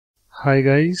Hi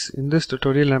guys, in this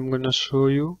tutorial I'm going to show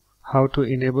you how to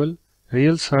enable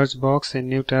real search box in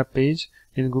new tab page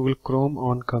in Google Chrome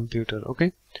on computer.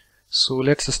 Okay, so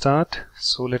let's start.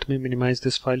 So let me minimize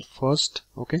this file first.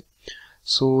 Okay,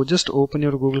 so just open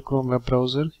your Google Chrome web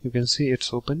browser. You can see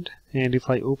it's opened, and if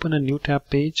I open a new tab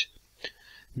page,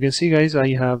 you can see guys I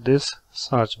have this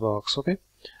search box. Okay,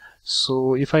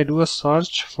 so if I do a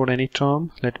search for any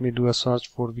term, let me do a search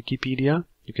for Wikipedia.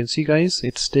 You can see guys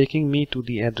it's taking me to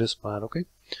the address bar. Okay,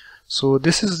 so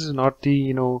this is not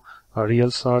the a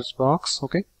real search box.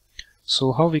 Okay,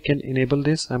 so how we can enable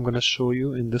this I'm going to show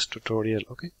you in this tutorial.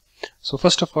 Okay, so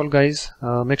first of all guys,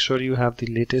 make sure you have the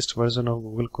latest version of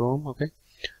Google Chrome. Okay,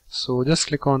 so just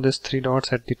click on this three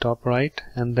dots at the top right,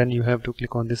 and then you have to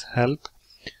click on this help,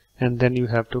 and then you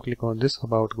have to click on this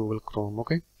about Google Chrome.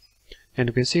 Okay, and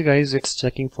you can see guys it's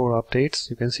checking for updates.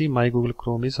 You can see my Google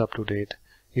Chrome is up to date.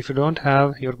 If you don't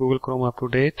have your Google Chrome up to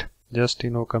date, just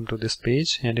come to this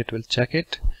page and it will check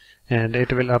it, and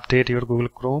it will update your Google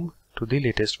Chrome to the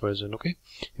latest version. Okay,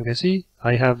 you can see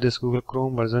I have this Google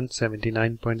Chrome version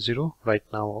 79.0 right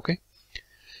now. Okay,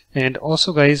 and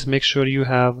also guys, make sure you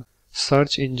have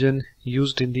search engine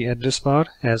used in the address bar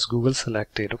as Google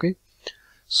selected. Okay,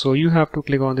 so you have to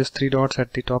click on this three dots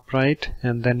at the top right,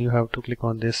 and then you have to click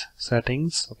on this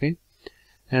settings. Okay,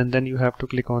 and then you have to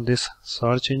click on this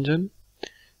search engine,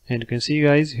 and you can see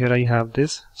guys here I have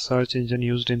this search engine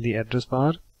used in the address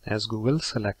bar as Google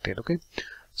selected. Okay,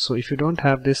 so if you don't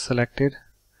have this selected,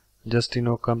 just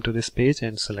come to this page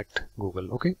and select Google.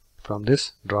 Okay, from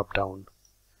this drop down.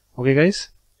 Okay guys,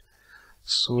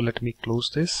 so let me close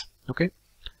this. Okay,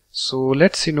 so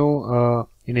let's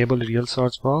enable real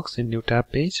search box in new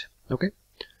tab page. Okay,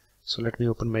 so let me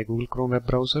open my Google Chrome web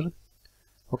browser.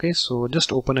 Okay, so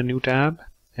just open a new tab,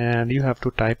 and you have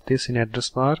to type this in address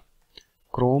bar: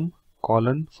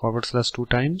 Chrome:/2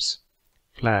 times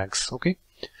flags. Okay,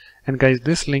 and guys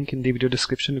this link in the video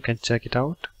description, you can check it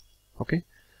out. Okay,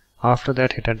 after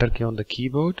that hit enter key on the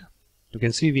keyboard. You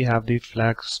can see we have the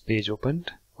flags page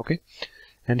opened. Okay,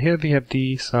 and here we have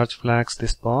the search flags,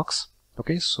 this box.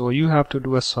 Okay, so you have to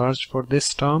do a search for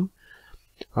this term,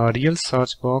 a real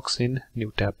search box in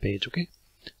new tab page. Okay,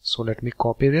 so let me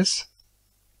copy this.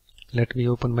 Let me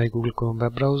open my Google Chrome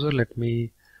web browser. Let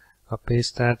me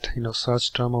paste that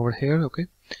search term over here. Okay,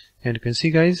 and you can see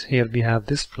guys here we have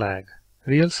this flag,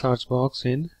 real search box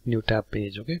in new tab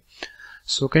page. Okay,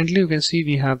 so currently you can see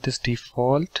we have this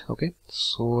default. Okay,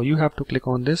 so you have to click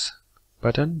on this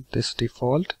button, this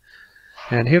default,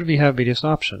 and here we have various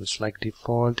options like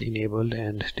default, enabled,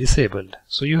 and disabled.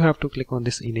 So you have to click on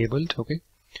this enabled. Okay,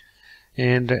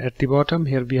 and at the bottom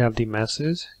here we have the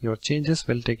message: your changes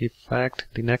will take effect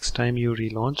the next time you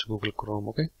relaunch Google Chrome.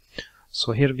 Okay,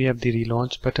 so here we have the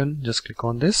relaunch button. Just click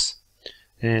on this,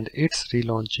 and it's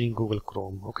relaunching Google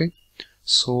Chrome. Okay,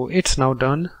 so it's now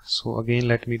done. So again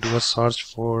let me do a search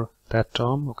for that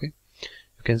term. Okay,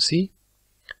 you can see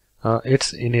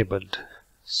it's enabled.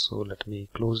 So let me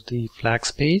close the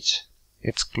flags page.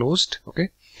 It's closed.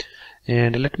 Okay,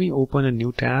 and let me open a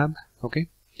new tab. Okay,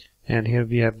 and here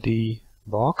we have the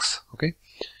box. Okay,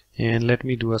 and let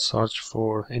me do a search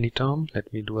for any term.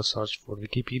 Let me do a search for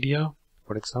Wikipedia,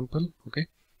 for example. Okay,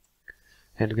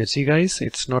 and you can see guys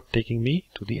it's not taking me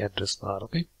to the address bar.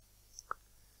 Okay,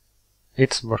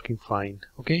 it's working fine.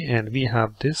 Okay, and we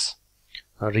have this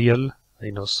real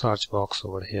search box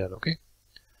over here. Okay,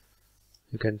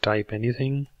 you can type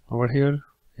anything over here,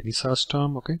 any search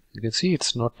term. Okay, you can see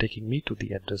it's not taking me to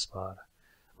the address bar.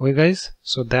 Okay guys,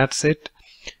 so that's it.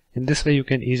 In this way you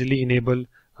can easily enable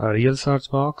a real search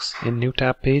box in new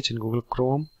tab page in Google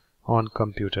Chrome on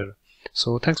computer.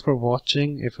 So thanks for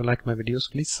watching. If you like my videos,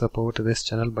 please support this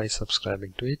channel by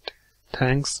subscribing to it.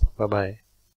 Thanks. Bye bye.